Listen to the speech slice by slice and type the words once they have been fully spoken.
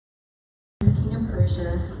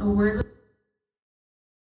Persia, a word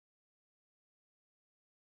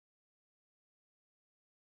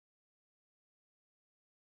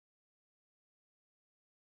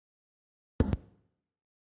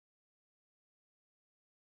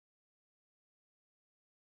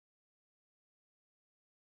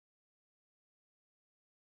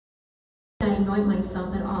I anoint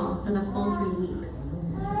myself at all for the full 3 weeks.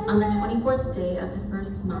 On the 24th day of the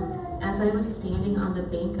first month, as I was standing on the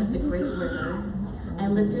bank of the great river, I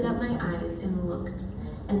lifted up my eyes and looked,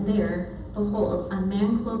 and there, behold, a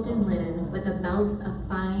man clothed in linen, with a belt of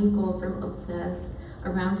fine gold from Uphaz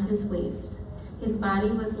around his waist. His body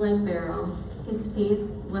was like beryl, his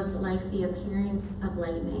face was like the appearance of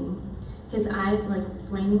lightning, his eyes like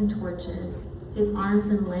flaming torches, his arms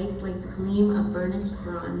and legs like the gleam of burnished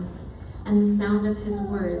bronze, and the sound of his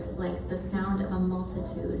words like the sound of a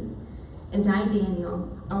multitude. And I,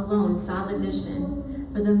 Daniel, alone saw the vision,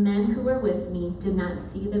 for the men who were with me did not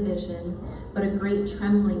see the vision, but a great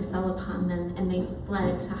trembling fell upon them, and they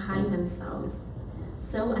fled to hide themselves.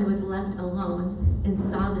 So I was left alone and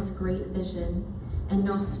saw this great vision, and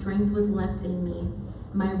no strength was left in me.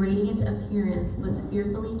 My radiant appearance was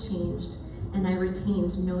fearfully changed, and I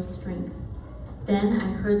retained no strength. Then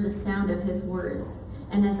I heard the sound of his words,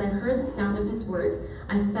 and as I heard the sound of his words,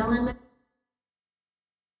 I fell on my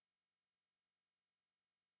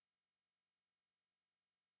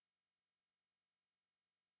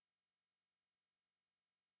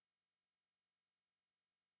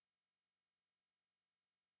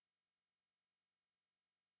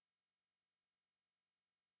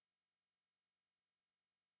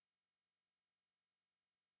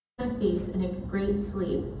face in a great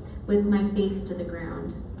sleep, with my face to the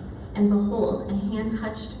ground. And behold, a hand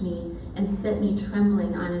touched me and set me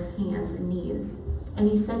trembling on his hands and knees. And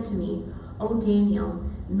he said to me, O Daniel,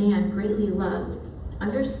 man greatly loved,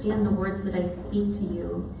 understand the words that I speak to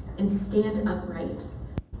you, and stand upright.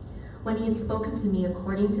 When he had spoken to me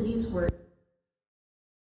according to these words,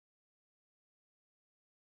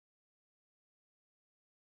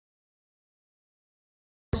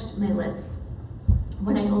 I touched my lips.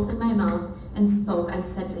 When I opened my mouth and spoke, I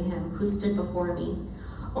said to him who stood before me,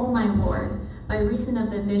 O my Lord, by reason of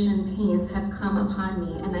the vision pains have come upon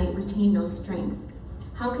me, and I retain no strength.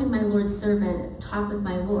 How can my Lord's servant talk with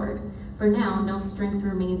my Lord? For now no strength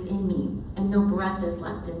remains in me, and no breath is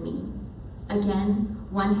left in me. Again,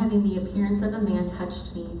 one having the appearance of a man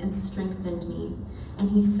touched me and strengthened me. And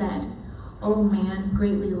he said, O man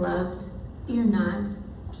greatly loved, fear not,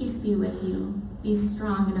 peace be with you, be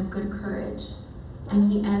strong and of good courage.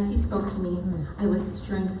 And as he spoke to me, I was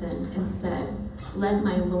strengthened and said, Let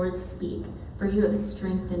my Lord speak, for you have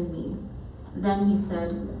strengthened me. Then he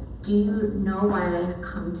said, Do you know why I have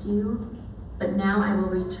come to you? But now I will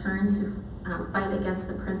return to fight against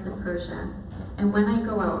the prince of Persia. And when I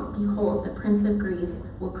go out, behold, the prince of Greece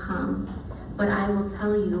will come. But I will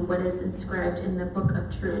tell you what is inscribed in the book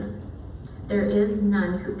of truth. There is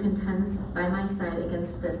none who contends by my side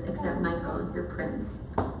against this except Michael, your prince.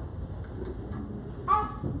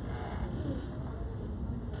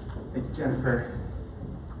 Thank you, Jennifer.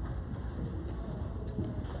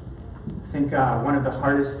 I think one of the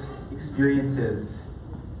hardest experiences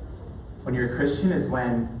when you're a Christian is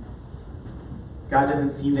when God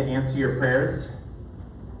doesn't seem to answer your prayers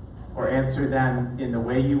or answer them in the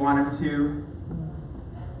way you want him to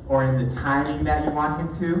or in the timing that you want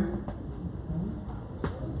him to.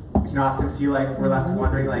 We can often feel like we're left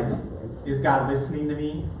wondering, like, is God listening to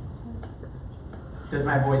me? Does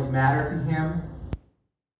my voice matter to him?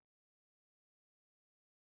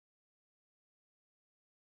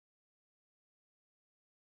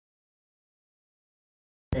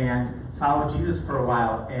 And followed Jesus for a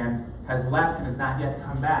while and has left and has not yet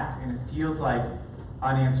come back, and it feels like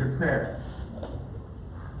unanswered prayer.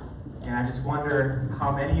 And I just wonder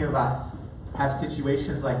how many of us have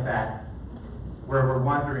situations like that where we're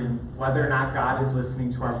wondering whether or not God is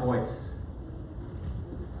listening to our voice.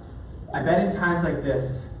 I bet in times like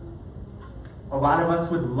this, a lot of us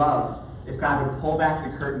would love if God would pull back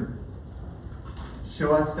the curtain,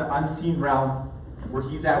 show us the unseen realm where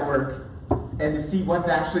he's at work, and to see what's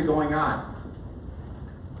actually going on.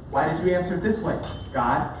 Why did you answer this way,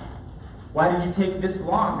 God? Why did you take this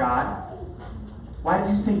long, God? Why did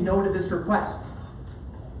you say no to this request?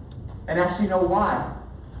 And actually know why.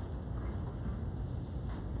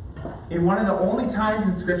 In one of the only times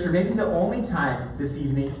in Scripture, maybe the only time this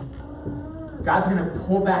evening, God's going to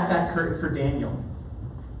pull back that curtain for Daniel.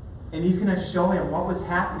 And he's going to show him what was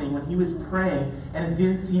happening when he was praying and it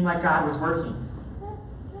didn't seem like God was working.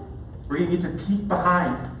 We're going to get to peek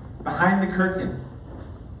behind the curtain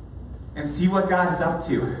and see what God is up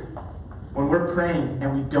to. when we're praying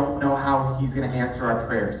and we don't know how he's going to answer our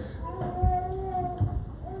prayers.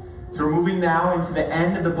 So we're moving now into the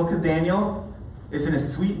end of the book of Daniel. It's been a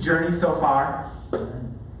sweet journey so far.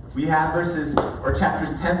 We have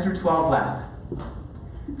chapters 10 through 12 left.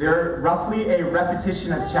 They're roughly a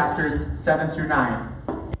repetition of chapters 7 through 9.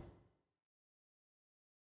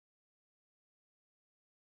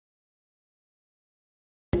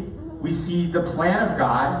 We see the plan of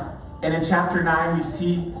God, and in chapter 9 we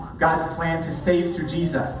see God's plan to save through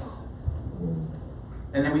Jesus.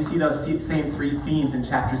 And then we see those same three themes in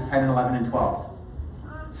chapters 10 and 11 and 12.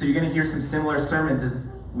 So you're going to hear some similar sermons as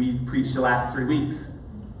we preached the last 3 weeks.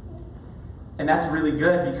 And that's really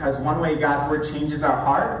good, because one way God's word changes our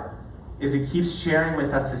heart is it keeps sharing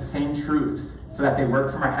with us the same truths so that they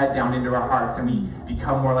work from our head down into our hearts, and we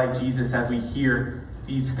become more like Jesus as we hear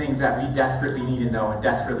these things that we desperately need to know and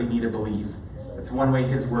desperately need to believe. It's one way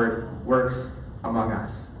his word works among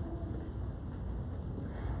us.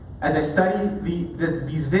 As I study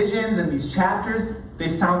these visions and these chapters, they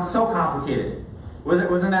sound so complicated.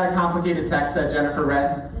 Wasn't that a complicated text that Jennifer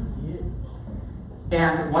read?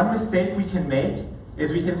 And one mistake we can make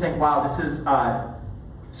is we can think, wow, this is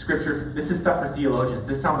scripture, this is stuff for theologians.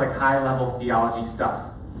 This sounds like high-level theology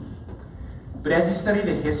stuff. But as you study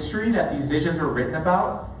the history that these visions were written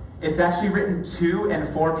about, it's actually written to and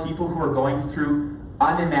for people who are going through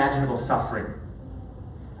unimaginable suffering.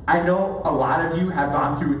 I know a lot of you have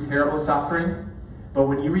gone through terrible suffering, but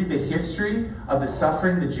when you read the history of the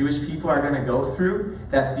suffering the Jewish people are going to go through,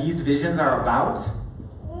 that these visions are about,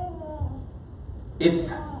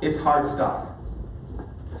 it's hard stuff.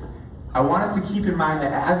 I want us to keep in mind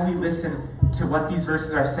that as we listen to what these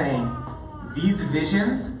verses are saying, these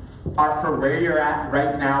visions are for where you're at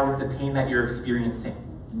right now with the pain that you're experiencing.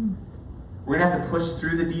 We're going to have to push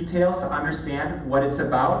through the details to understand what it's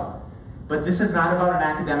about. But this is not about an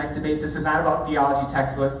academic debate. This is not about theology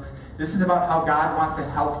textbooks. This is about how God wants to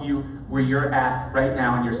help you where you're at right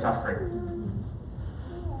now in your suffering.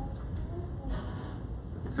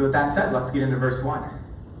 So with that said, let's get into verse 1.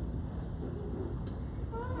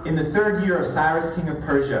 In the 3rd year of Cyrus, king of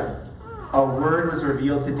Persia, a word was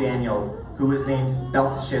revealed to Daniel, who was named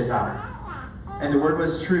Belteshazzar. And the word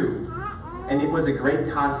was true, and it was a great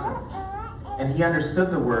conflict. And he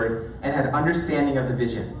understood the word and had understanding of the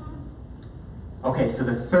vision. Okay, so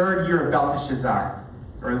the 3rd year of Belteshazzar,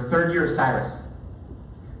 or the 3rd year of Cyrus.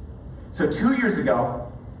 So 2 years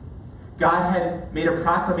ago, God had made a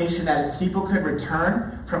proclamation that his people could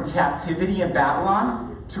return from captivity in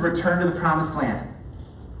Babylon to return to the promised land.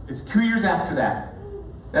 It's 2 years after that.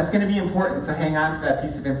 That's going to be important, so hang on to that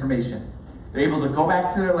piece of information. They're able to go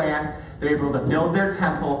back to their land. They're able to build their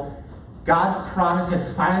temple. God's promise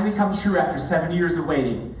had finally come true after 70 years of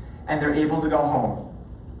waiting, and they're able to go home.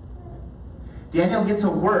 Daniel gets a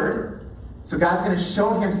word, so God's going to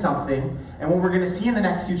show him something, and what we're going to see in the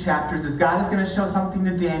next few chapters is God is going to show something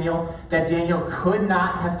to Daniel that Daniel could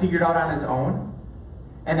not have figured out on his own,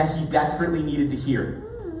 and that he desperately needed to hear.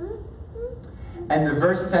 And the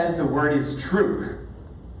verse says the word is true.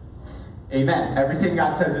 Amen. Everything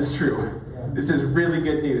God says is true. This is really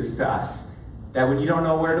good news to us. That when you don't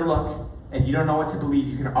know where to look and you don't know what to believe,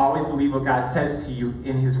 you can always believe what God says to you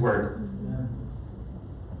in his word.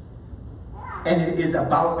 And it is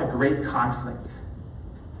about a great conflict.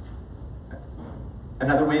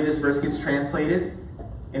 Another way this verse gets translated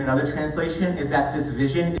in another translation is that this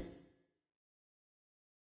vision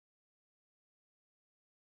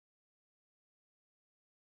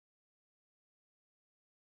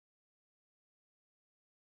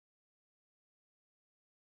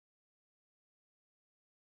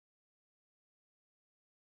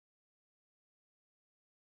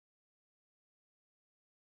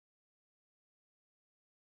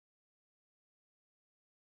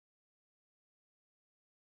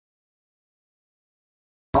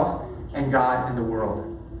and God and the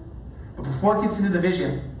world. But before it gets into the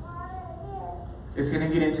vision, it's going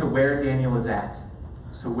to get into where Daniel is at.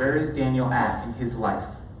 So where is Daniel at in his life?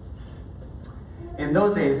 In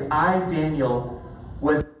those days, Daniel,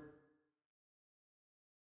 was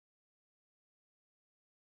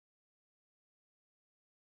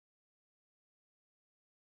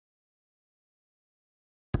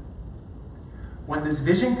when this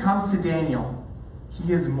vision comes to Daniel,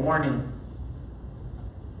 he is mourning.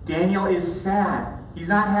 Daniel is sad. He's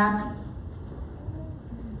not happy.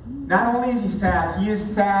 Not only is he sad, he is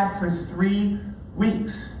sad for 3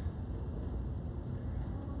 weeks.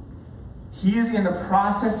 He is in the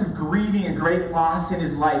process of grieving a great loss in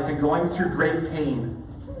his life and going through great pain.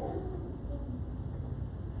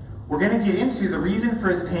 We're going to get into the reason for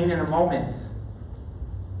his pain in a moment.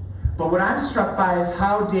 But what I'm struck by is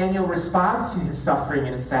how Daniel responds to his suffering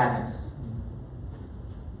and his sadness.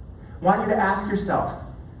 I want you to ask yourself,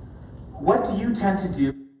 what do you tend to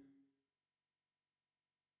do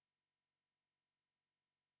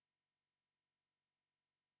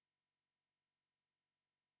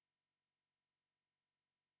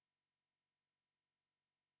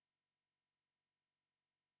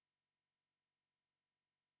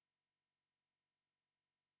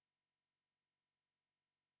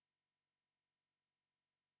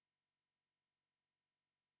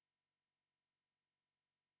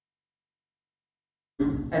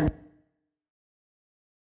and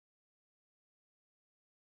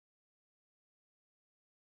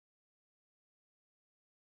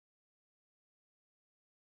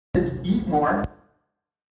eat more?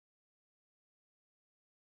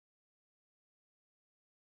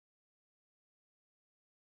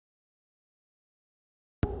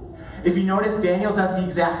 If you notice, Daniel does the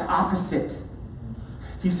exact opposite.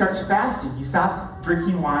 He starts fasting. He stops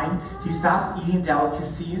drinking wine. He stops eating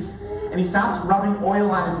delicacies. And he stops rubbing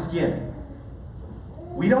oil on his skin.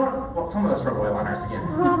 We don't, well, some of us rub oil on our skin.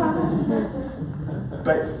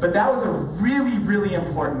 But that was a really, really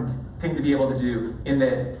important thing to be able to do in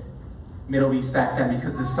the Middle East back then,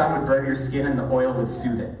 because the sun would burn your skin and the oil would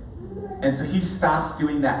soothe it. And so he stops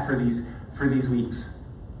doing that for these weeks.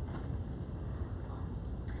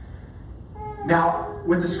 Now,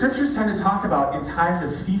 what the scriptures tend to talk about in times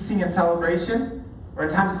of feasting and celebration, or in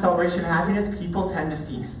times of celebration and happiness, people tend to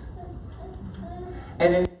feast.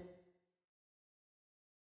 And in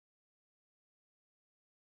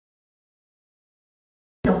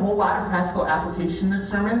a whole lot of practical application in this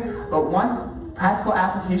sermon, but one practical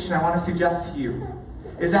application I want to suggest to you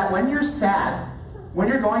is that when you're sad, when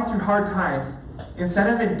you're going through hard times, instead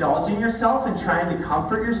of indulging yourself and trying to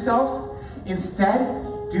comfort yourself, instead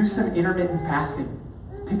do some intermittent fasting.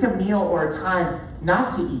 Pick a meal or a time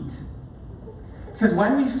not to eat. Because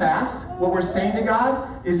when we fast, what we're saying to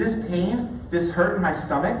God is this pain, this hurt in my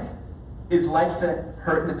stomach, is like the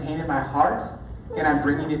hurt and the pain in my heart, and I'm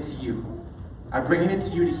bringing it to you. I'm bringing it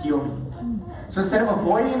to you to heal me. So instead of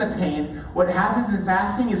avoiding the pain, what happens in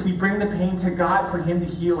fasting is we bring the pain to God for Him to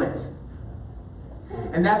heal it.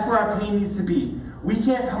 And that's where our pain needs to be. We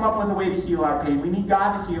can't come up with a way to heal our pain. We need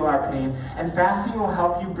God to heal our pain. And fasting will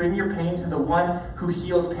help you bring your pain to the one who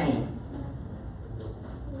heals pain.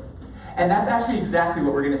 And that's actually exactly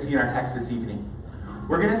what we're going to see in our text this evening.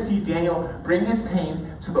 We're going to see Daniel bring his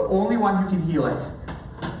pain to the only one who can heal it.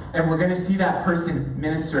 And we're going to see that person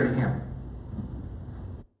minister to him.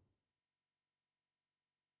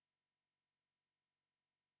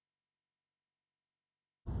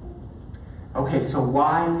 Okay, so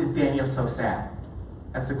why is Daniel so sad?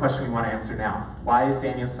 That's the question we want to answer now. Why is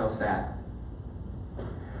Daniel so sad?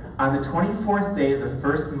 On the 24th day of the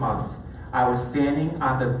first month, I was standing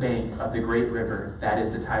on the bank of the great river, that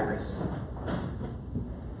is the Tigris.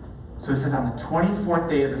 So it says on the 24th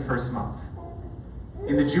day of the first month.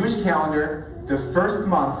 In the Jewish calendar, the first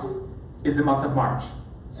month is the month of March.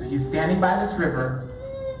 So he's standing by this river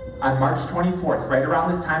on March 24th, right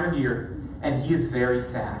around this time of year, and he is very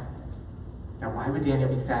sad. Now, why would Daniel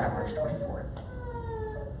be sad on March 24th?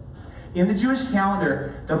 In the Jewish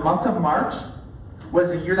calendar, the month of March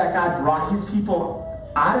was the year that God brought his people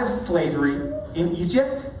out of slavery in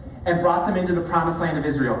Egypt and brought them into the promised land of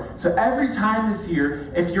Israel. So every time this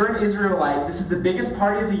year, if you're an Israelite, this is the biggest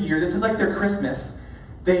party of the year. This is like their Christmas.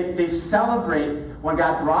 They celebrate when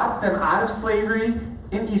God brought them out of slavery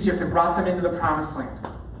in Egypt and brought them into the promised land.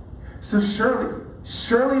 So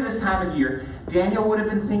surely this time of year, Daniel would have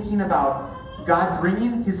been thinking about God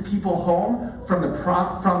bringing his people home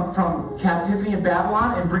from captivity in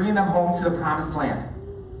Babylon and bringing them home to the promised land.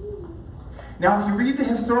 Now, if you read the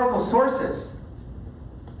historical sources,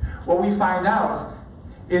 what we find out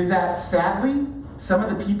is that sadly, some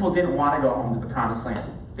of the people didn't want to go home to the promised land.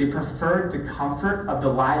 They preferred the comfort of the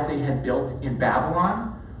lives they had built in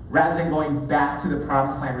Babylon rather than going back to the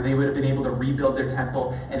promised land where they would have been able to rebuild their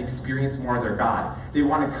temple and experience more of their God. They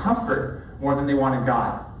wanted comfort more than they wanted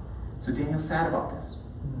God. So Daniel's sad about this.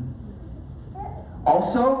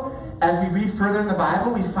 Also, as we read further in the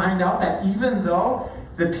Bible, we find out that even though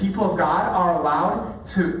the people of God are allowed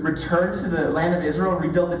to return to the land of Israel and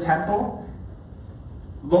rebuild the temple,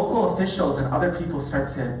 local officials and other people start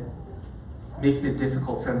to make it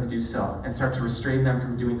difficult for them to do so and start to restrain them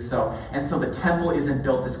from doing so. And so the temple isn't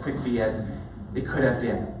built as quickly as it could have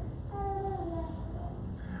been.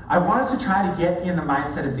 I want us to try to get in the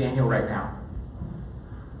mindset of Daniel right now.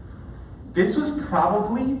 This was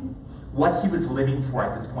probably what he was living for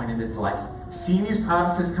at this point in his life. Seeing these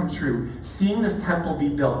promises come true, seeing this temple be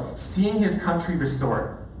built, seeing his country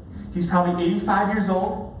restored. He's probably 85 years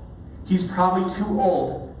old. He's probably too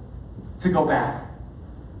old to go back.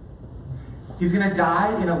 He's going to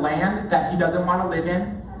die in a land that he doesn't want to live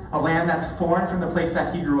in, a land that's foreign from the place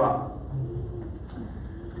that he grew up.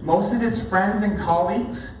 Most of his friends and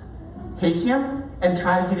colleagues hate him and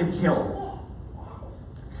try to get him killed.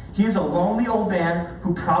 He's a lonely old man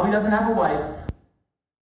who probably doesn't have a wife.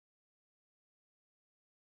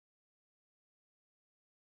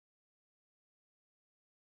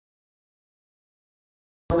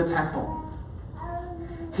 The temple.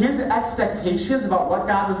 His expectations about what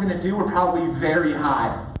God was going to do were probably very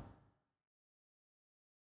high.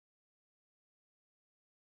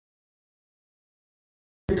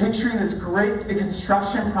 Picturing this great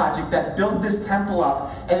construction project that built this temple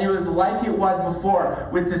up, and it was like it was before,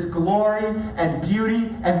 with this glory and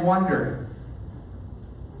beauty and wonder.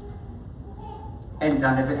 And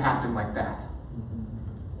none of it happened like that.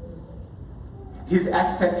 His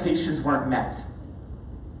expectations weren't met.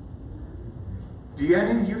 Do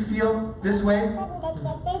any of you feel this way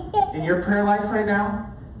in your prayer life right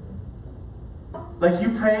now? Like you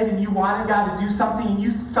prayed and you wanted God to do something and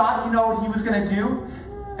you thought you know what he was going to do,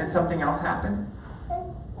 and something else happened?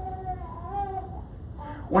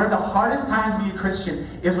 One of the hardest times to be a Christian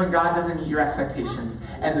is when God doesn't meet your expectations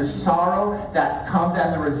and the sorrow that comes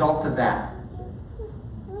as a result of that.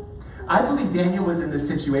 I believe Daniel was in this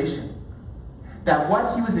situation. That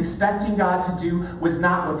what he was expecting God to do was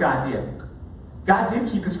not what God did. God did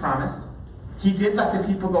keep his promise. He did let the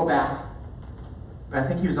people go back. But I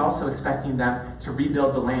think he was also expecting them to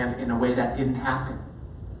rebuild the land in a way that didn't happen.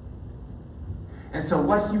 And so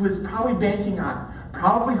what he was probably banking on,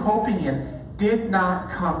 probably hoping in, did not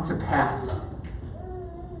come to pass.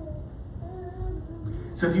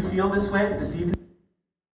 So if you feel this way this evening,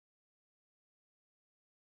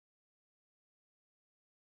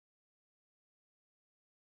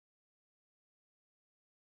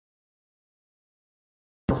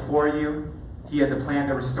 before you, he has a plan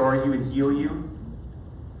to restore you and heal you.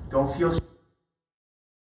 Don't feel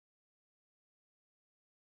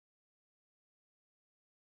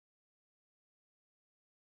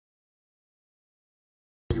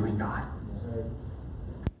doing God.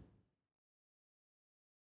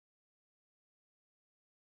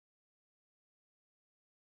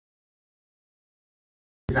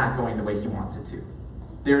 It's not going the way he wants it to.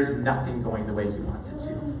 There is nothing going the way he wants it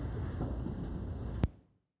to.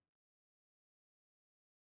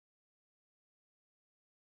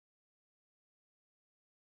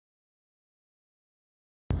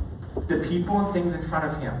 The people and things in front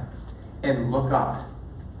of him, and look up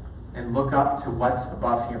to what's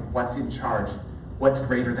above him, what's in charge, what's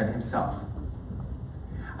greater than himself.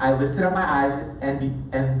 I lifted up my eyes,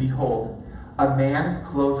 and behold, a man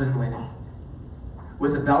clothed in linen,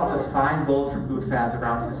 with a belt of fine gold from Uphaz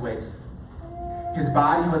around his waist. His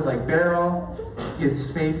body was like beryl,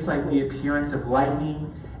 his face like the appearance of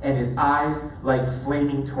lightning, and his eyes like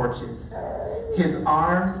flaming torches. His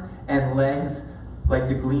arms and legs like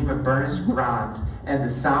the gleam of burnished bronze, and the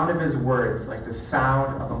sound of his words like the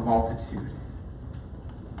sound of a multitude.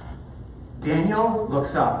 Daniel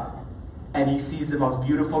looks up, and he sees the most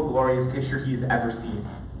beautiful, glorious picture he's ever seen.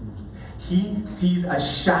 He sees a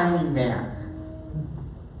shining man.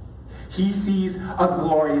 He sees a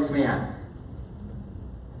glorious man.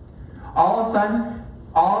 All of a sudden,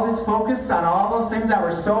 all of his focus on all those things that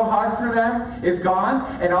were so hard for them is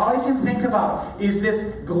gone, and all he can think about is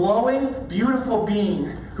this glowing, beautiful being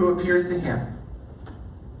who appears to him.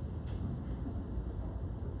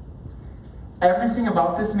 Everything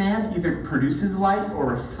about this man either produces light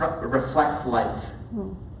or reflects light.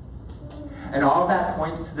 And all that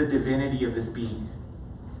points to the divinity of this being.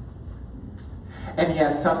 And he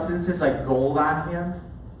has substances like gold on him,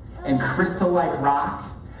 and crystal like rock,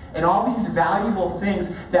 and all these valuable things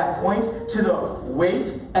that point to the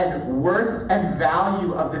weight and worth and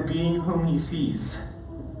value of the being whom he sees.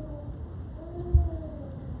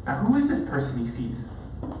 Now, who is this person he sees?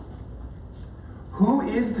 Who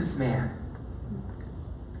is this man?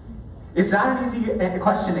 It's not an easy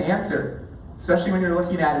question to answer, especially when you're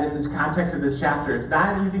looking at it in the context of this chapter. It's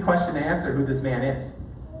not an easy question to answer who this man is.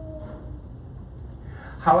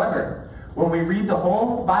 However, when we read the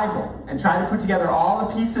whole Bible and try to put together all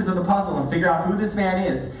the pieces of the puzzle and figure out who this man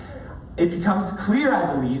is, it becomes clear,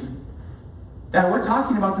 I believe, that we're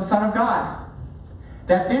talking about the Son of God.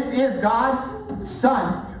 That this is God's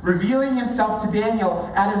Son revealing himself to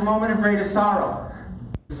Daniel at his moment of greatest sorrow.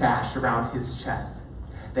 Sash around his chest.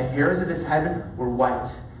 The hairs of his head were white,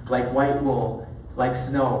 like white wool, like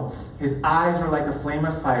snow. His eyes were like a flame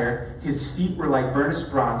of fire. His feet were like burnished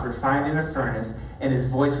bronze refined in a furnace, and his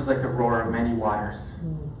voice was like the roar of many waters.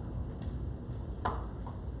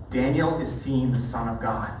 Daniel is seeing the Son of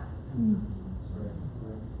God.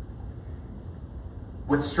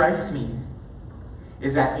 What strikes me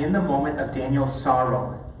is that in the moment of Daniel's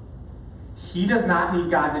sorrow, he does not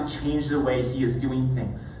need God to change the way he is doing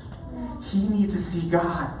things. He needs to see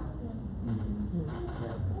God.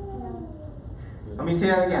 Let me say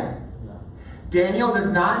that again. Daniel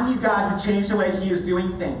does not need God to change the way he is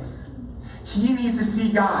doing things. He needs to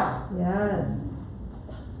see God. Yes.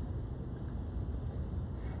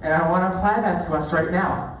 And I want to apply that to us right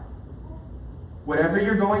now. Whatever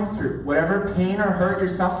you're going through, whatever pain or hurt you're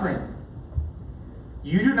suffering,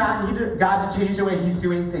 you do not need God to change the way he's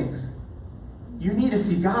doing things. You need to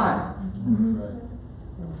see God.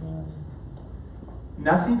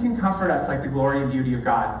 Nothing can comfort us like the glory and beauty of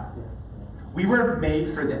God. We were made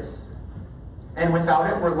for this. And without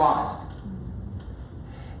it, we're lost.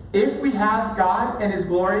 If we have God and his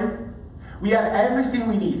glory, we have everything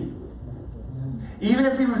we need. Even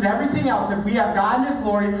if we lose everything else, if we have God and his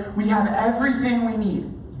glory, we have everything we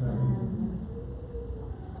need.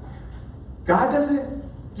 God doesn't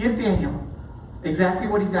give Daniel exactly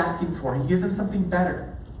what he's asking for. He gives him something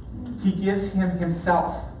better. He gives him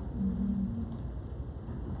himself.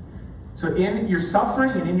 So in your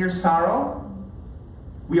suffering and in your sorrow,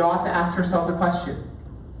 we all have to ask ourselves a question.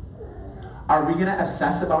 Are we going to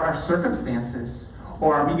obsess about our circumstances,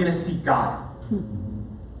 or are we going to seek God?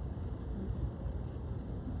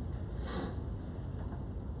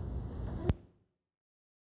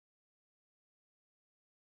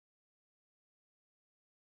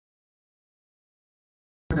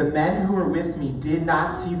 The men who were with me did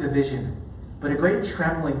not see the vision, but a great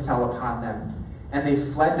trembling fell upon them, and they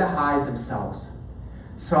fled to hide themselves.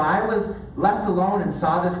 So I was left alone and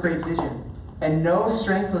saw this great vision, and no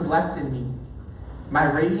strength was left in me. My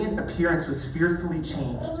radiant appearance was fearfully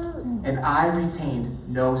changed, and I retained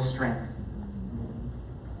no strength.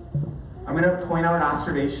 I'm going to point out an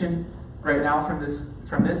observation right now from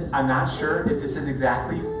this. I'm not sure if this is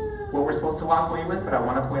exactly what we're supposed to walk away with, but I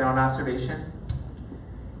want to point out an observation.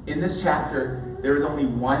 In this chapter, there is only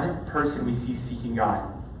one person we see seeking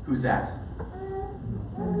God. Who's that?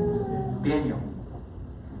 It's Daniel.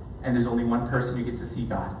 And there's only one person who gets to see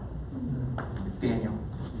God. It's Daniel.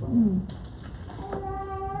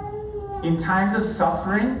 In times of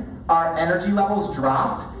suffering, our energy levels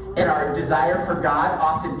drop, and our desire for God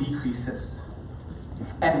often decreases.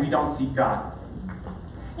 And we don't seek God.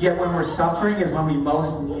 Yet when we're suffering is when we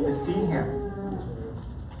most need to see him.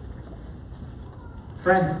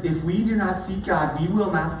 Friends, if we do not seek God, we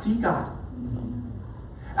will not see God.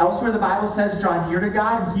 Elsewhere, the Bible says, draw near to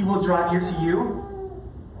God, and he will draw near to you.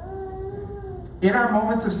 In our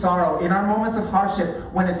moments of sorrow, in our moments of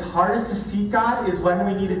hardship, when it's hardest to seek God is when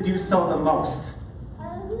we need to do so the most.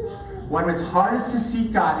 When it's hardest to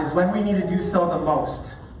seek God is when we need to do so the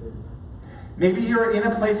most. Maybe you're in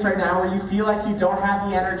a place right now where you feel like you don't have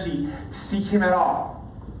the energy to seek him at all.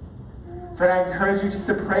 Friend, I encourage you just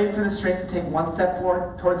to pray for the strength to take one step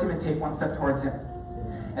forward towards him and take one step towards him.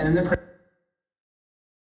 And in the prayer,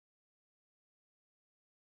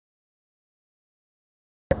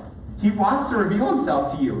 he wants to reveal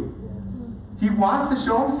himself to you. He wants to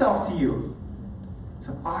show himself to you.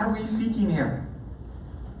 So are we seeking him?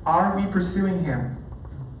 Are we pursuing him?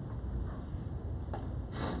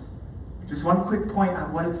 Just one quick point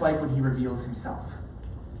on what it's like when he reveals himself.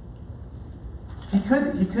 He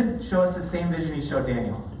could show us the same vision he showed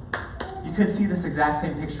Daniel. You could see this exact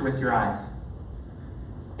same picture with your eyes.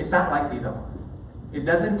 It's not likely though. It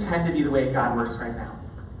doesn't tend to be the way God works right now.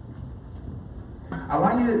 I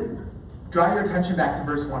want you to draw your attention back to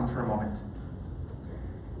verse 1 for a moment.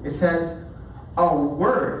 It says, a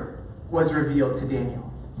word was revealed to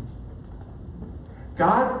Daniel.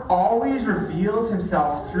 God always reveals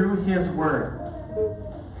himself through his word.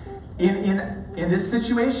 In this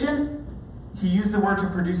situation, he used the word to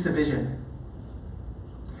produce a vision.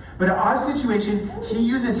 But in our situation, he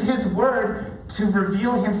uses his word to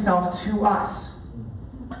reveal himself to us.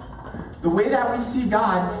 The way that we see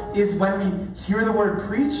God is when we hear the word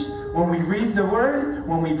preached, when we read the word,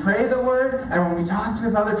 when we pray the word, and when we talk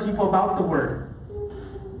with other people about the word.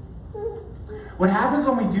 What happens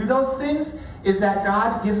when we do those things is that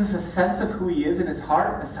God gives us a sense of who he is in his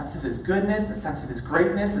heart, a sense of his goodness, a sense of his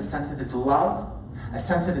greatness, a sense of his love, a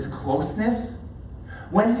sense of his closeness.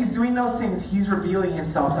 When he's doing those things, he's revealing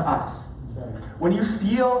himself to us. When you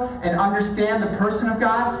feel and understand the person of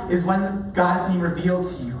God is when God is being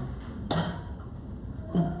revealed to you.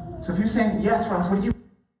 So if you're saying, yes, Ross, what do you...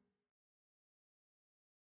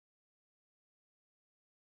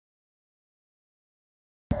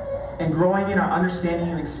 And growing in our understanding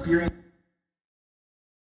and experience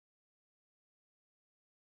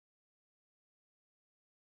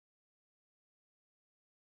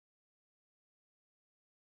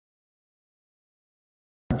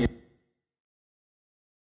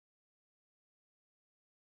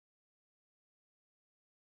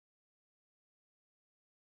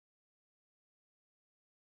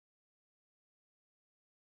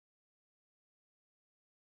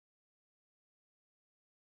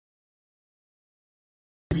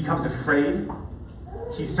becomes afraid.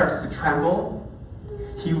 He starts to tremble.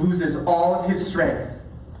 He loses all of his strength.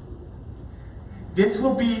 This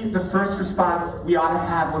will be the first response we ought to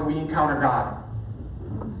have when we encounter God.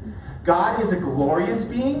 God is a glorious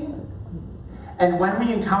being, and when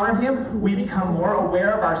we encounter him, we become more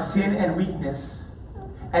aware of our sin and weakness,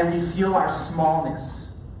 and we feel our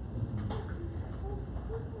smallness.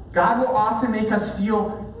 God will often make us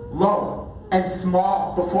feel low and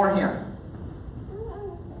small before him.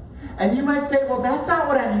 And you might say, well, that's not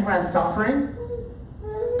what I mean when I'm suffering.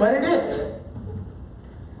 But it is.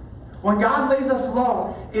 When God lays us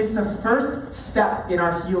low, it's the first step in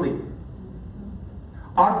our healing.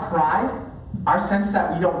 Our pride, our sense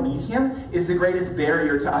that we don't need him, is the greatest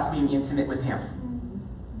barrier to us being intimate with him.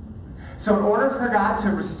 So in order for God to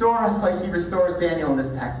restore us like he restores Daniel in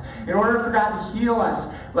this text, in order for God to heal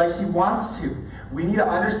us like he wants to, we need to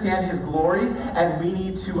understand his glory, and we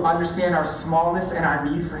need to understand our smallness and our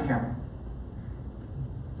need for him.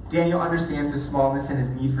 Daniel understands his smallness and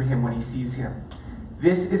his need for him when he sees him.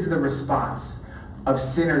 This is the response of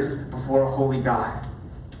sinners before a holy God,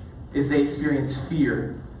 is they experience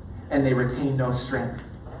fear and they retain no strength.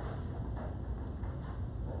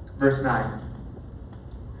 Verse 9.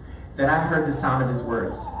 Then I heard the sound of his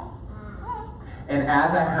words. And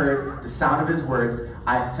as I heard the sound of his words,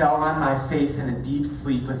 I fell on my face in a deep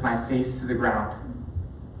sleep with my face to the ground.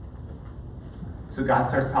 So God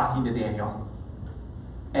starts talking to Daniel.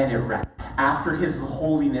 And it wrecked. After his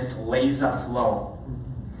holiness lays us low.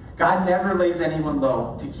 God never lays anyone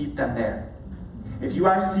low to keep them there. If you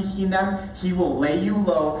are seeking them, he will lay you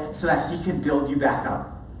low so that he can build you back up.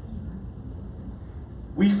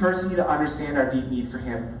 We first need to understand our deep need for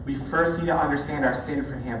him. We first need to understand our sin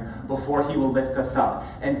for him before he will lift us up.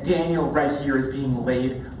 And Daniel right here is being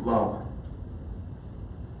laid low.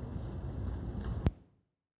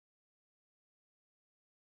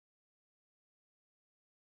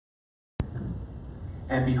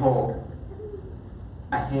 And behold,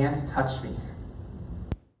 a hand touched me.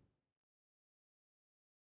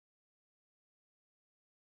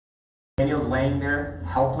 Daniel's laying there,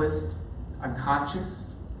 helpless,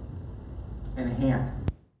 unconscious, and a hand.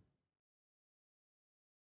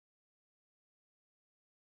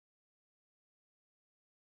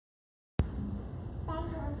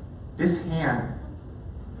 This hand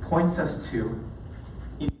points us to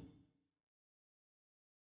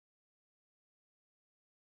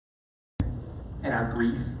and our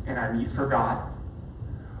grief and our need for God.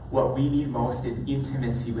 What we need most is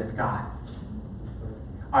intimacy with God.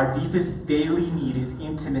 Our deepest daily need is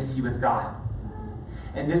intimacy with God.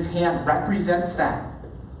 And this hand represents that.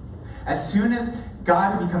 As soon as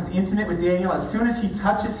God becomes intimate with Daniel, as soon as he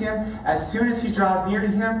touches him, as soon as he draws near to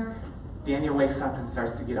him, Daniel wakes up and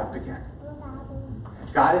starts to get up again.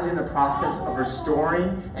 God is in the process of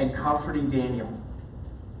restoring and comforting Daniel.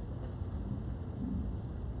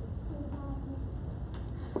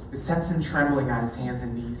 It sets him trembling on his hands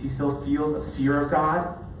and knees. He still feels a fear of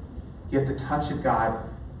God, yet the touch of God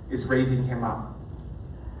is raising him up.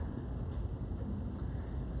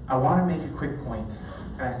 I want to make a quick point,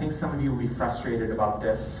 and I think some of you will be frustrated about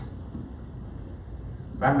this.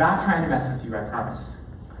 But I'm not trying to mess with you, I promise.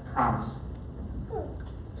 I promise.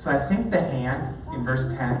 So I think the hand in verse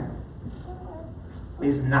 10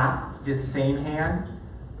 is not the same hand,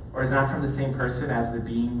 or is not from the same person as the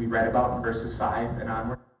being we read about in verses 5 and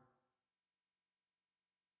onward.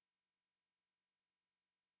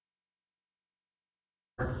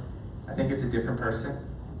 I think it's a different person.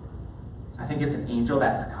 I think it's an angel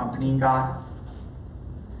that's accompanying God.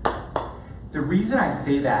 The reason I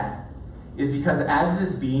say that is because as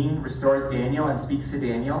this being restores Daniel and speaks to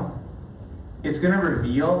Daniel, it's going to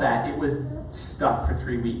reveal that it was stuck for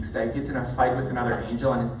 3 weeks, that it gets in a fight with another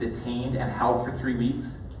angel and it's detained and held for 3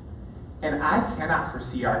 weeks. And I cannot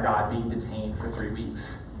foresee our God being detained for 3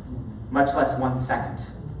 weeks, much less 1 second.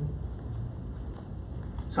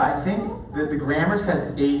 So I think that the grammar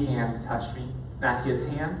says a hand touched me, not his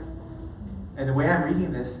hand. And the way I'm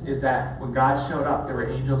reading this is that when God showed up, there were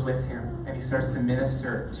angels with him, and he starts to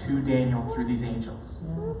minister to Daniel through these angels.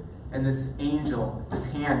 And this angel, this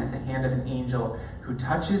hand is the hand of an angel who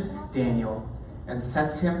touches Daniel and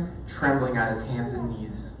sets him trembling on his hands and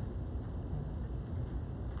knees.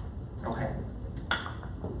 Okay.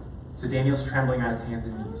 So Daniel's trembling on his hands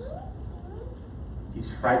and knees.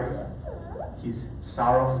 He's frightened. He's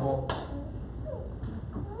sorrowful.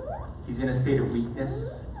 He's in a state of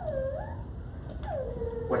weakness.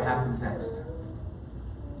 What happens next?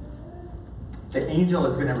 The angel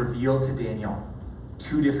is going to reveal to Daniel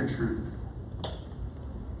 2 different truths.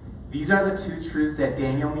 These are the 2 truths that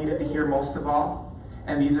Daniel needed to hear most of all,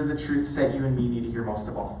 And these are the truths that you and me need to hear most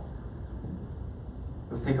of all.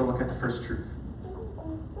 Let's take a look at the first truth.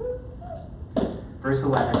 Verse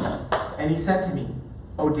 11. And he said to me,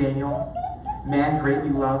 O Daniel, man greatly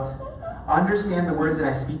loved, understand the words that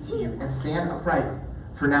I speak to you, and stand upright,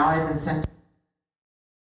 for now I have been sent.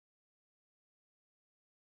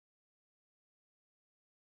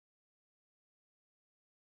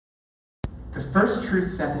 The first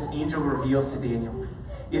truth that this angel reveals to Daniel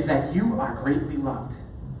is that you are greatly loved.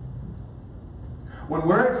 When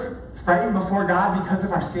we're fighting before God because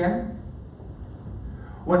of our sin,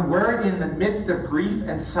 when we're in the midst of grief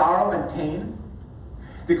and sorrow and pain,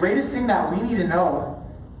 the greatest thing that we need to know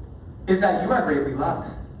is that you are greatly loved.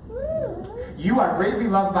 You are greatly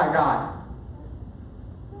loved by God.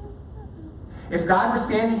 If God were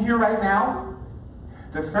standing here right now,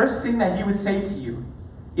 the first thing that he would say to you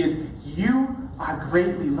is, you are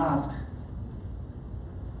greatly loved.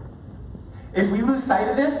 If we lose sight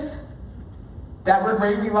of this, that we're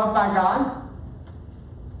greatly loved by God,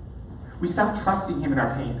 we stop trusting him in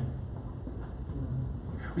our pain.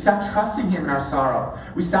 We stop trusting him in our sorrow.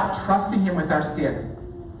 We stop trusting him with our sin.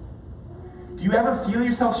 Do you ever feel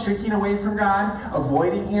yourself shrinking away from God,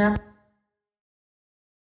 avoiding him?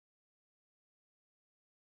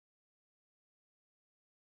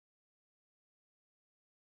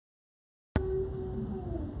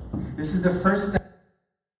 This is the first step.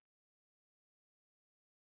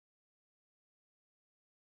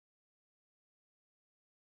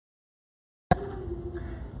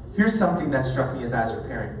 Here's something that struck me as I was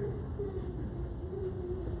preparing.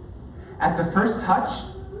 At the first touch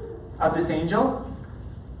of this angel,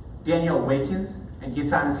 Daniel awakens and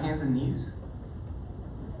gets on his hands and knees.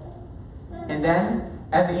 And then,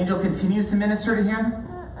 as the angel continues to minister to him,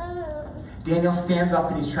 Daniel stands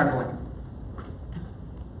up and he's trembling.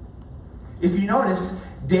 If you notice,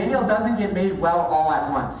 Daniel doesn't get made well all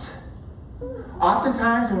at once.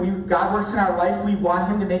 Oftentimes, when God works in our life, we want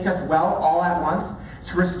him to make us well all at once,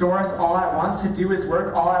 to restore us all at once, to do his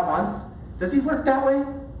work all at once. Does he work that way?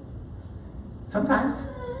 Sometimes.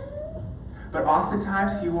 But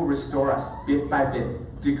oftentimes, he will restore us bit by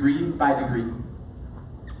bit, degree by degree.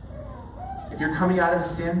 If you're coming out of a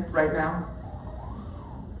sin right now,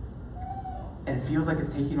 and it feels like it's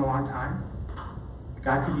taking a long time,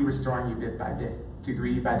 God could be restoring you bit by bit,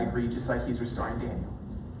 degree by degree, just like he's restoring Daniel.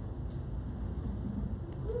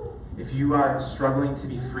 If you are struggling to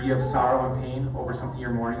be free of sorrow and pain over something you're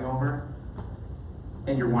mourning over,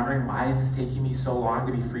 and you're wondering, why is this taking me so long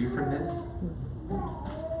to be free from this?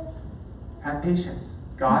 Have patience.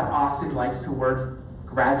 God often likes to work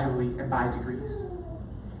gradually and by degrees.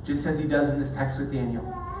 Just as he does in this text with Daniel.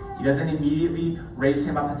 He doesn't immediately raise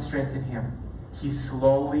him up and strengthen him. He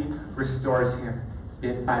slowly restores him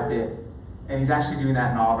bit by bit. And he's actually doing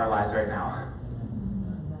that in all of our lives right now.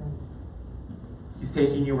 He's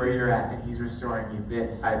taking you where you're at, and he's restoring you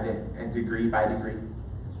bit by bit and degree by degree.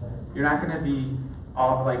 You're not going to be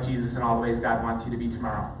all like Jesus in all the ways God wants you to be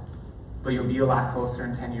tomorrow. But you'll be a lot closer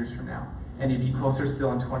in 10 years from now. And you'll be closer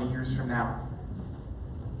still in 20 years from now.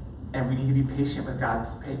 And we need to be patient with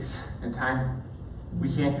God's pace and time.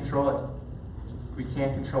 We can't control it. We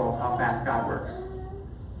can't control how fast God works.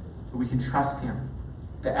 But we can trust him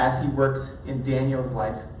that as he works in Daniel's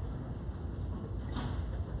life,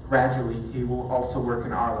 gradually he will also work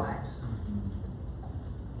in our lives.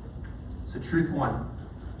 So truth 1,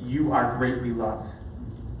 you are greatly loved.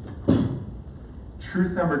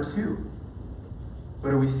 Truth number 2,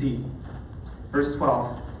 what do we see? Verse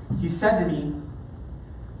 12, he said to me,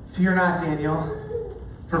 fear not, Daniel,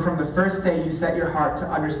 for from the first day you set your heart to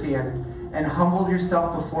understand and humbled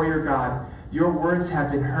yourself before your God. Your words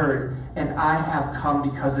have been heard, and I have come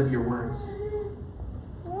because of your words.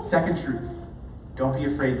 Second truth, don't be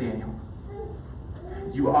afraid, Daniel.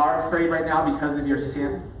 You are afraid right now because of your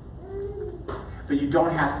sin, but you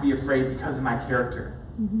don't have to be afraid because of my character.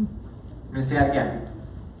 I'm going to say that again.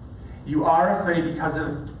 You are afraid because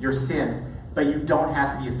of your sin, but you don't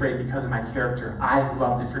have to be afraid because of my character. I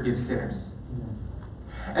love to forgive sinners.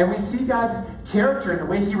 And we see God's character in the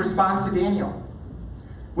way he responds to Daniel.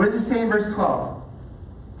 What does it say in verse 12?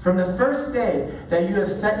 From the first day that you have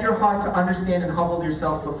set your heart to understand and humbled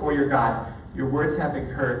yourself before your God, your words have been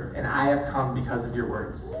heard, and I have come because of your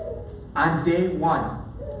words. On day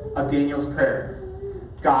 1 of Daniel's prayer,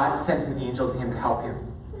 God sent an angel to him to help him.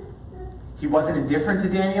 He wasn't indifferent to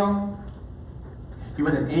Daniel. He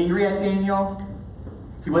wasn't angry at Daniel.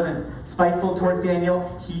 He wasn't spiteful towards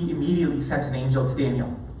Daniel. He immediately sent an angel to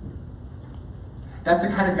Daniel. That's the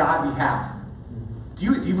kind of God we have. Do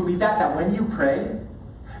you believe that? That when you pray,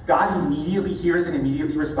 God immediately hears and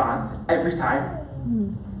immediately responds every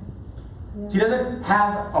time? He doesn't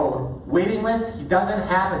have a waiting list. He doesn't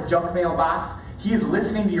have a junk mail box. He is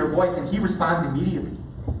listening to your voice, and he responds immediately.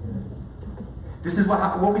 This is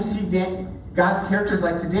what we see God's characters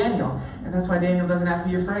like to Daniel. And that's why Daniel doesn't have to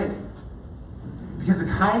be afraid. Because the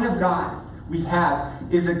kind of God we have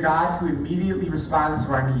is a God who immediately responds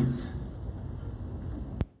to our needs.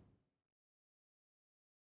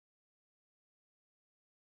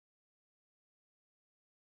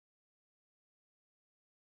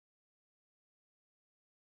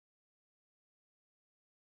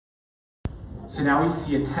 So now we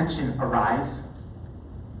see a tension arise.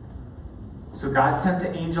 So God sent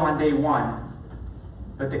the angel on day 1,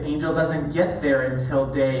 but the angel doesn't get there until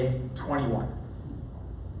day 21.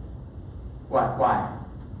 What? Why?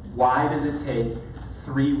 Why does it take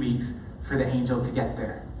 3 weeks for the angel to get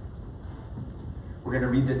there? We're going to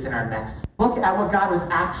read this in our next. Look at what God was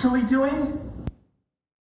actually doing.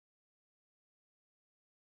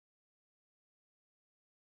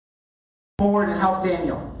 Forward and help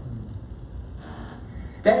Daniel.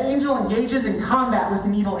 That angel engages in combat with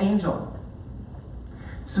an evil angel.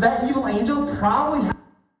 So that evil angel probably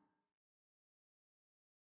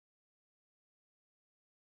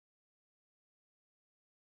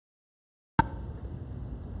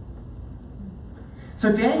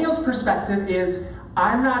So Daniel's perspective is,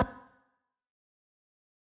 I'm not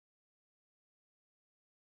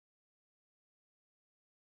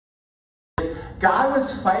God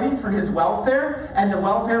was fighting for his welfare and the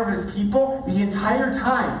welfare of his people the entire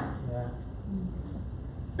time. Yeah.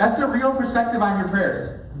 That's the real perspective on your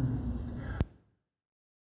prayers.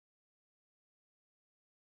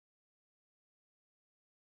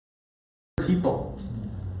 People.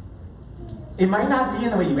 It might not be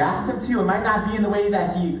in the way you asked him to, it might not be in the way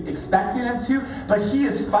that he expected him to, but he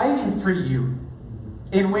is fighting for you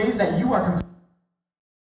in ways that you are completely.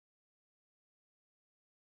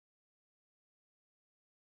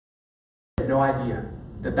 No idea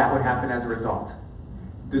that would happen as a result.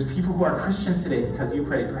 There's people who are Christians today because you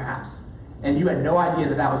prayed, perhaps, and you had no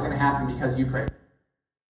idea that was going to happen because you prayed.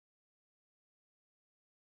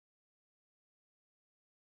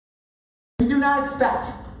 We do not expect,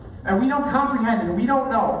 and we don't comprehend, and we don't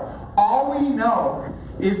know. All we know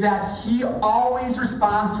is that he always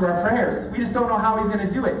responds to our prayers. We just don't know how he's going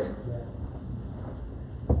to do it.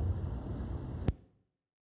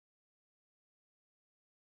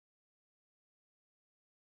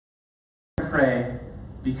 Pray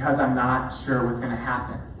because I'm not sure what's going to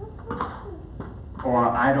happen, or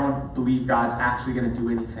I don't believe God's actually going to do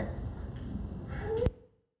anything.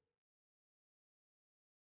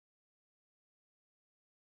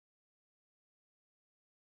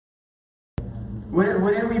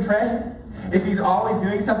 Wouldn't we pray if he's always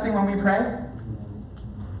doing something when we pray?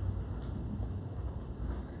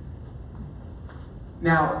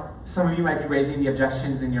 Now, some of you might be raising the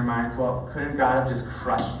objections in your minds, well, couldn't God have just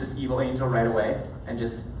crushed this evil angel right away and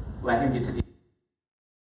just let him get to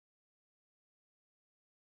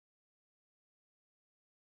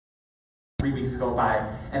 3 weeks go by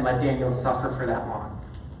and let Daniel suffer for that long?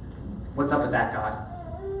 What's up with that, God?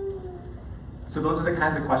 So those are the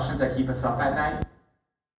kinds of questions that keep us up at night.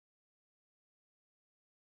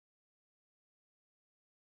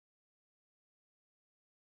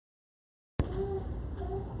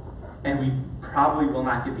 And we probably will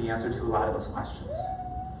not get the answer to a lot of those questions.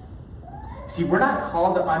 See, we're not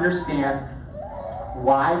called to understand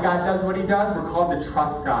why God does what he does. We're called to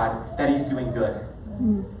trust God that he's doing good.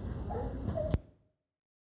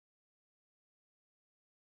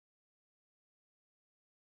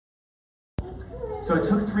 So it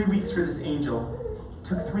took 3 weeks for this angel. It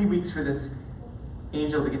took 3 weeks for this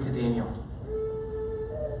angel to get to Daniel.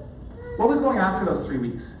 What was going on for those 3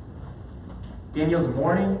 weeks? Daniel's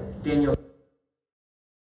mourning. Daniel's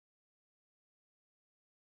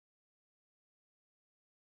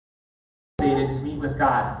to meet with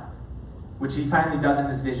God, which he finally does in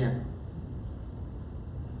this vision.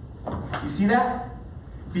 You see that?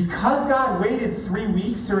 Because God waited 3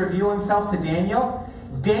 weeks to reveal himself to Daniel,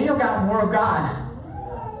 Daniel got more of God.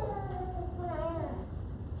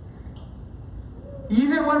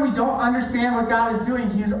 Even when we don't understand what God is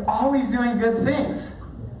doing, he's always doing good things.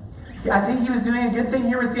 I think he was doing a good thing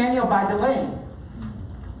here with Daniel by delaying.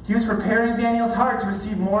 He was preparing Daniel's heart to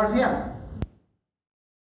receive more of him.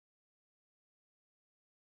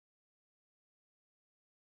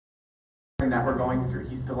 That we're going through,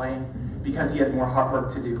 he's delaying because he has more hard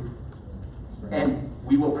work to do. And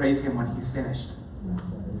we will praise him when he's finished.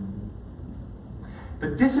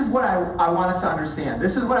 But this is what I want us to understand.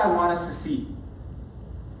 This is what I want us to see.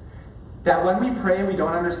 That when we pray and we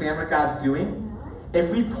don't understand what God's doing, if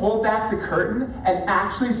we pulled back the curtain and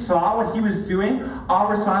actually saw what he was doing, our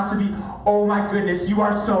response would be, oh my goodness, you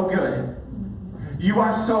are so good. You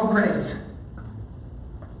are so great.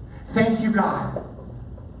 Thank you, God.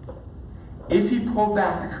 If he pulled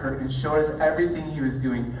back the curtain and showed us everything he was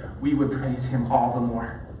doing, we would praise him all the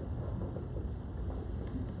more.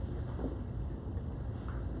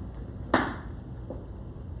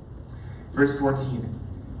 Verse 14,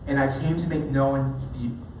 and I came to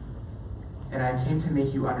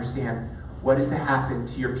make you understand what is to happen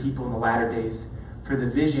to your people in the latter days, for the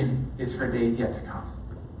vision is for days yet to come.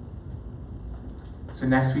 So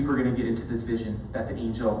next week we're going to get into this vision that the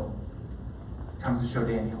angel comes to show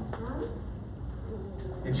Daniel.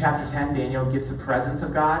 In chapter 10, Daniel gets the presence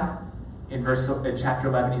of God. In chapter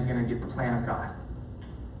 11, he's going to get the plan of God.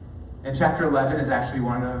 And chapter 11 is actually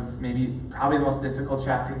one of probably the most difficult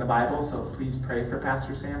chapter in the Bible, so please pray for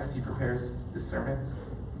Pastor Sam as he prepares this sermon. It's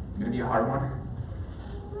going to be a hard one.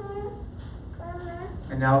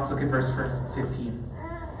 And now let's look at verse 15.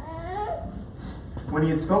 When he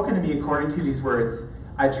had spoken to me according to these words,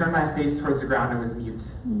 I turned my face towards the ground and was mute.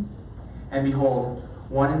 And behold,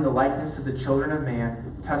 one in the likeness of the children of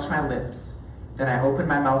man touched my lips. Then I opened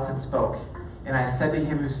my mouth and spoke. And I said to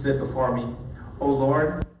him who stood before me, O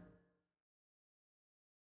Lord,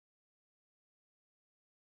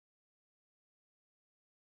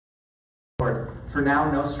 for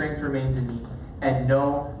now no strength remains in me, and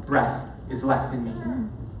no breath is left in me.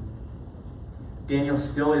 Daniel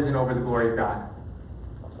still isn't over the glory of God.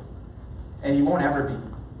 And he won't ever be.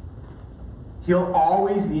 He'll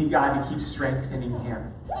always need God to keep strengthening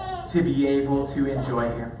him, to be able to enjoy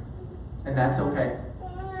him. And that's okay.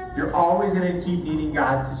 You're always going to keep needing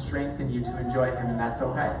God to strengthen you to enjoy him, and that's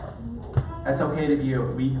okay. That's okay to be a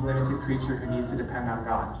weak, limited creature who needs to depend on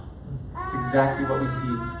God. It's exactly what we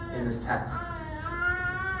see in this text.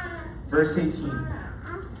 Verse 18.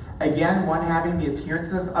 Again, one having the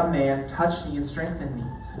appearance of a man touched me and strengthened me.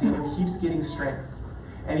 So Daniel keeps getting strength.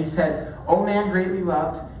 And he said, O man greatly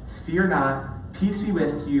loved, fear not, peace be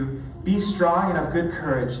with you, be strong and of good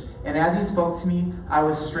courage. And as he spoke to me, I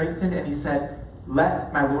was strengthened, and he said,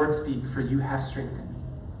 let my Lord speak, for you have strengthened me.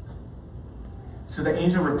 So the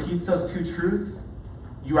angel repeats those two truths.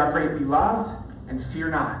 You are greatly loved, and fear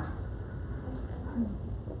not.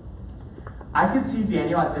 I could see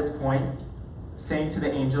Daniel at this point saying to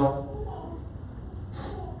the angel,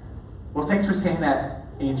 well, thanks for saying that,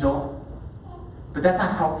 angel, but that's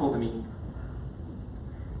not helpful to me.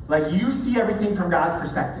 Like, you see everything from God's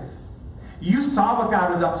perspective. You saw what God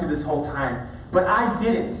was up to this whole time, but I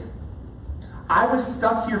didn't. I was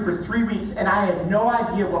stuck here for 3 weeks, and I had no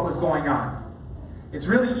idea what was going on. It's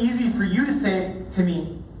really easy for you to say to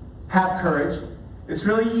me, have courage. It's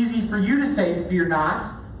really easy for you to say, fear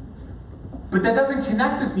not. But that doesn't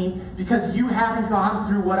connect with me because you haven't gone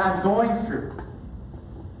through what I'm going through.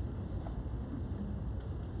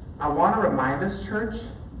 I want to remind us, church,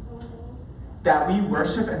 that we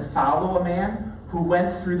worship and follow a man who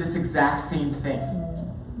went through this exact same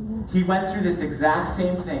thing. He went through this exact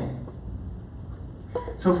same thing.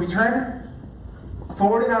 So if we turn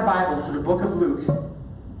forward in our Bibles to the book of Luke,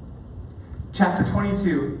 chapter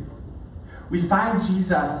 22, we find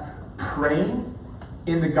Jesus praying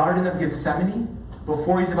in the Garden of Gethsemane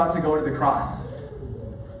before he's about to go to the cross.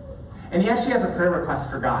 And he actually has a prayer request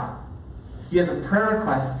for God. He has a prayer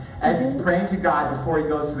request as he's praying to God before he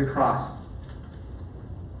goes to the cross.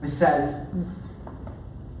 It says,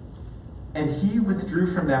 and he withdrew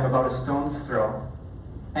from them about a stone's throw,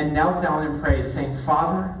 and knelt down and prayed, saying,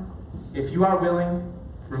 Father, if you are willing,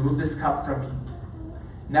 remove this cup from me.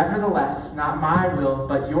 Nevertheless, not my will,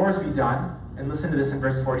 but yours be done. And listen to this in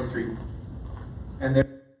verse 43. And there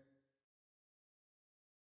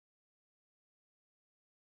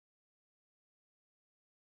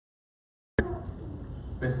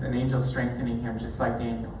with an angel strengthening him, just like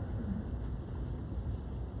Daniel.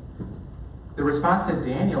 The response to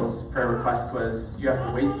Daniel's prayer request was, you have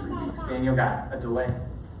to wait 3 weeks. Daniel got a delay.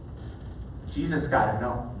 Jesus got a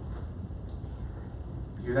no.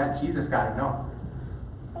 You hear that? Jesus got a no.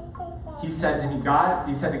 He said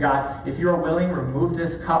to God, if you are willing, remove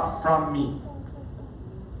this cup from me.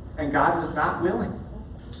 And God was not willing.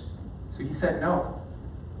 So he said no.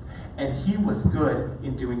 And he was good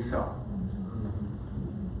in doing so.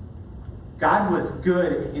 God was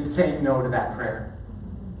good in saying no to that prayer.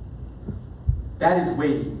 That is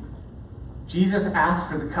weighty. Jesus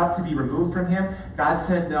asked for the cup to be removed from him. God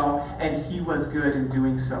said no, and he was good in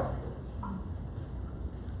doing so.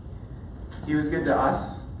 He was good to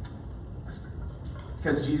us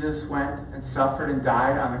because Jesus went and suffered and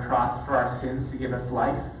died on the cross for our sins to give us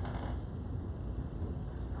life.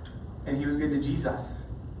 And he was good to Jesus.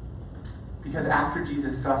 Because after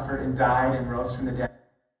Jesus suffered and died and rose from the dead,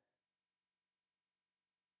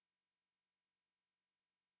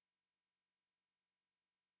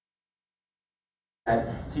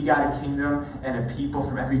 he got a kingdom and a people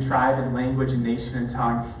from every tribe and language and nation and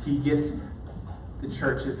tongue. He gets the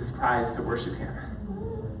church as his prize to worship him.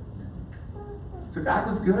 So God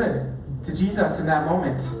was good to Jesus in that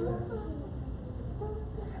moment.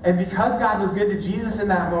 And because God was good to Jesus in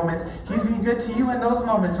that moment, he's being good to you in those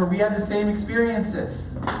moments where we have the same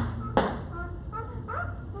experiences.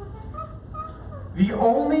 The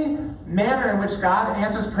only manner in which God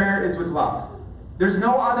answers prayer is with love. There's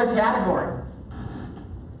no other category.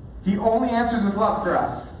 He only answers with love for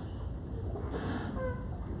us.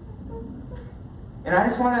 And I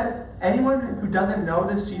just want to, anyone who doesn't know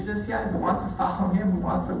this Jesus yet, who wants to follow him, who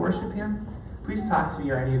wants to worship him, please talk to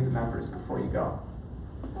me or any of the members before you go.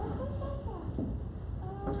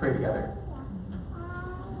 Let's pray together.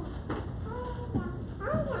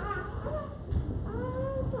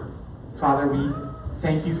 Father, we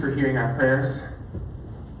thank you for hearing our prayers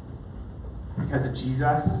because of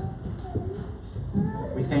Jesus.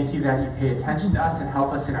 We thank you that you pay attention to us and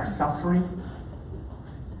help us in our suffering.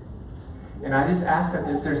 And I just ask that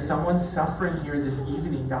if there's someone suffering here this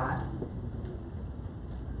evening, God,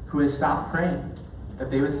 who has stopped praying,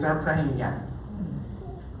 that they would start praying again.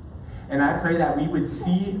 And I pray that we would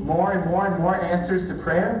see more and more and more answers to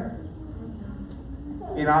prayer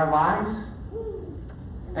in our lives,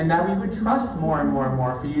 and that we would trust more and more and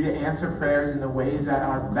more for you to answer prayers in the ways that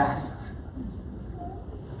are best.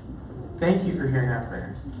 Thank you for hearing our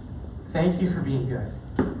prayers. Thank you for being good.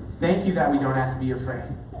 Thank you that we don't have to be afraid.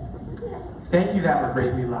 Thank you that we're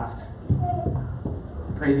greatly loved.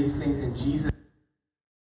 I pray these things in Jesus' name.